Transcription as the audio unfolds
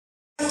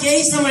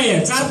केही समय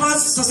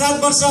 4-5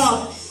 6-7 वर्ष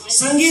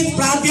संगीत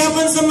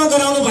प्राध्यापनसम्म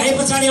गराउनु भए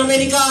पछाडि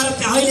अमेरिका र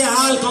अहिले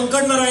हाल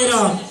कंकर्डमा रहेर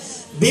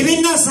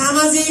विभिन्न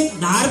सामाजिक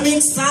धार्मिक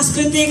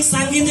सांस्कृतिक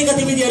सांगीतिक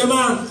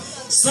गतिविधिहरूमा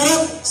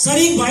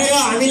शरीक भएर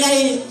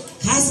हामीलाई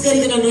खास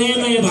गरिकन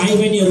नयाँ भाइ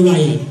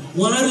बहिनीहरूलाई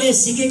उहाँहरूले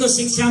सिकेको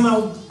शिक्षामा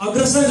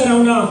अग्रसर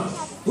गराउन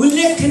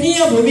उल्लेखनीय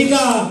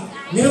भूमिका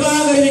निर्वाह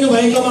गरिदिनु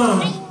भएकोमा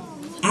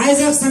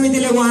आयोजक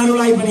समितिले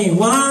उहाँहरूलाई पनि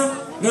उहाँ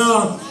र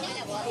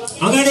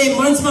अगाडि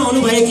मञ्चमा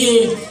हुनुभएकी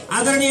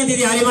आदरणीय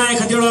दिदी हरिमाया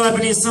खतिवडालाई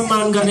पनि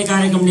सम्मान गर्ने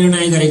कार्यक्रम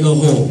निर्णय गरेको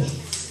हो।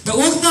 र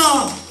उक्त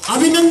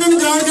अभिनन्दन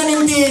ग्रहणका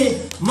निम्ति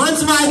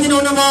मञ्चमा आइदिनु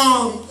हुन म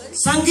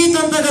संगीत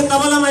अन्तर्गत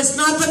तबलामा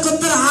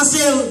स्नातकोत्तर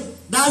हासिल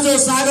दाजु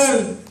सागर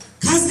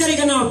खास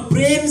गरिकन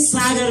प्रेम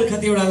सागर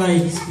खतिवडालाई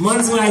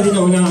मञ्चमा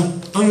आइदिनु हुन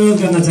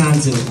अनुरोध गर्न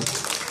चाहन्छु।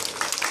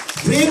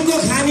 प्रेमको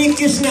खानी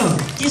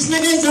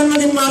कृष्णकै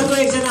जन्मदिनमा अर्को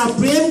एकजना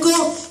प्रेमको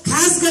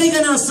खास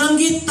गरिकन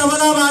संगीत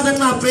तबला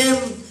वादनमा प्रेम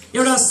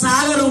एउटा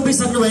सागर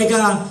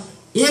उभिसक्नुभएका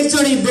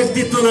एकजोडी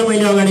व्यक्तित्वलाई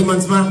मैले अगाडि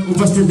मञ्चमा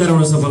उपस्थित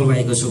गराउन सफल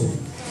भएको छु।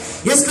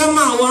 यस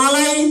क्रममा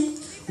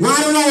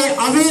उहाँहरूलाई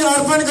अभिर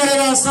अर्पण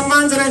गरेर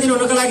सम्मान जनाइदिनु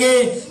हुनका लागि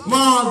म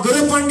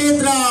गुरु पण्डित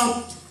र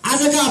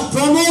आजका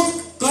प्रमुख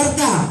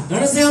कर्ता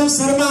घनश्याम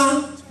शर्मा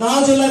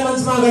दाजुलाई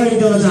मञ्चमा अगाडि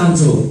ल्याउन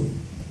चाहन्छु।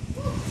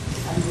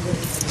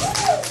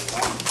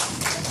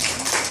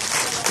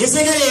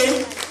 यसैगरी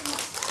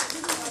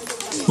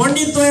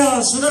पण्डित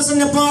सुदर्शन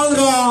नेपाल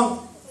र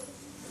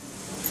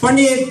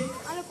पण्डित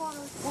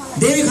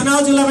देवी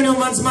खनालज्यूलाई पनि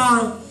मञ्चमा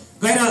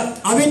गएर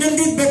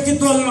अभिनन्दित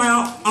व्यक्तित्वलाई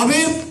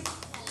अभिर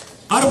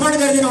अर्पण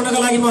गरिदिनु हुनका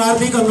लागि म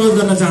हार्दिक अनुरोध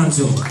गर्न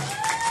चाहन्छु।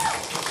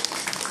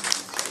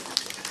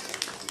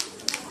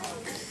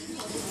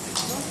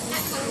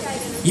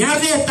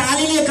 यहाँले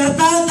तालीले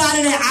करताल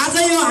तालीले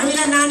आजै यो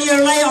हामीलाई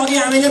नानीहरूलाई अघि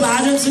हामीले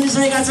भाजन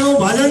सुनिसकेका छौं,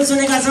 भजन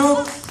सुनेका छौं,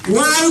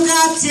 उहाँहरूका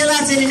चेला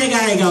चेलीले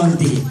गाएका हुन्।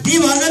 ती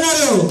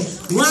भजनहरू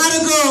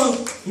उहाँहरूको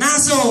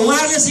नाचो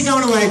उहाँहरूले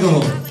सिकाउनु भएको।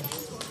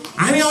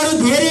 हामी अरू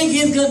धेरै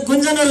गीत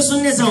गुन्जनहरू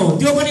सुन्ने छौं,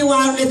 त्यो पनि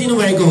उहाँहरूले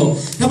दिनुभएको हो।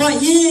 तब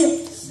यी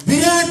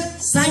विराट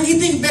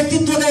सांगीतिक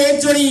व्यक्तित्वका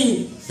एकजोडी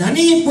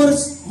धनी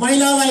पुरुष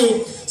महिलालाई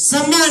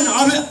सम्मान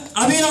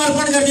अभिर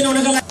अर्पण गरिदिनु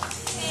हुनका लागि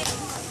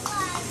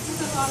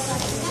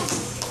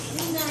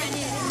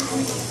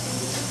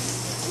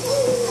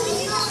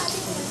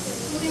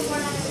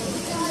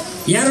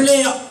यहाँहरूले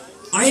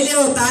अहिले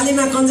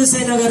तालीमा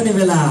कन्जुसाइ नगर्ने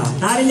बेला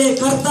तालीले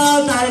करताल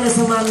तालीले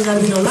सम्मान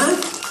गरिदिनु होला।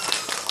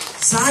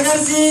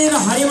 सागरजी र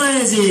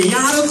हरिमायाजी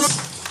यहाँहरूको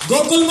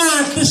गोकुलमा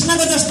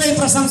कृष्णको जस्तै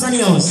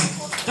प्रशंसनीय होस्,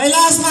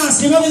 कैलाशमा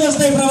शिवको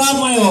जस्तै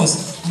प्रभावमय होस्,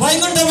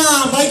 वैकुण्ठमा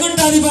वैकुण्ठ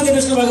अधिपति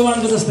विष्णु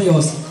भगवानको जस्तै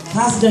होस्।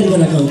 खास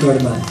गरिकन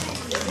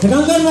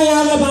कंकर्डमा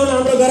यहाँलाई पाउन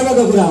हाम्रो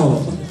गर्वको कुरा हो।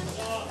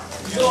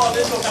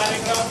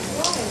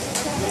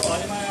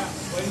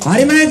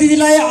 हरिमाया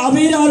दिदीलाई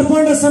अभिर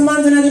अर्पण र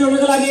सम्मान जनाइदिनु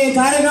हुनको लागि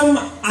कार्यक्रम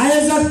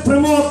आयोजक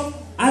प्रमुख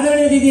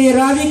आदरणीय दिदी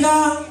राधिका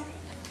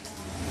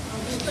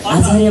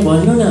आचार्य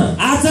भन्नु न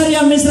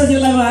आचार्य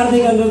मिश्रज्यूलाई म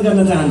हार्दिक अनुरोध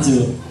गर्न चाहन्छु।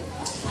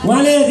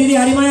 उहाँले दिदी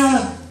हरिमाया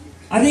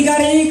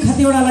अधिकारी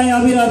खतिवडालाई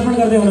अभिर अर्पण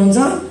गर्दै हुनुहुन्छ।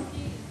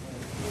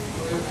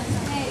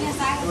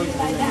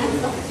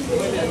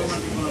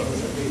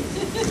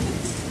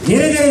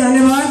 धेरै धेरै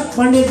धन्यवाद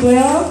पण्डित द्वय।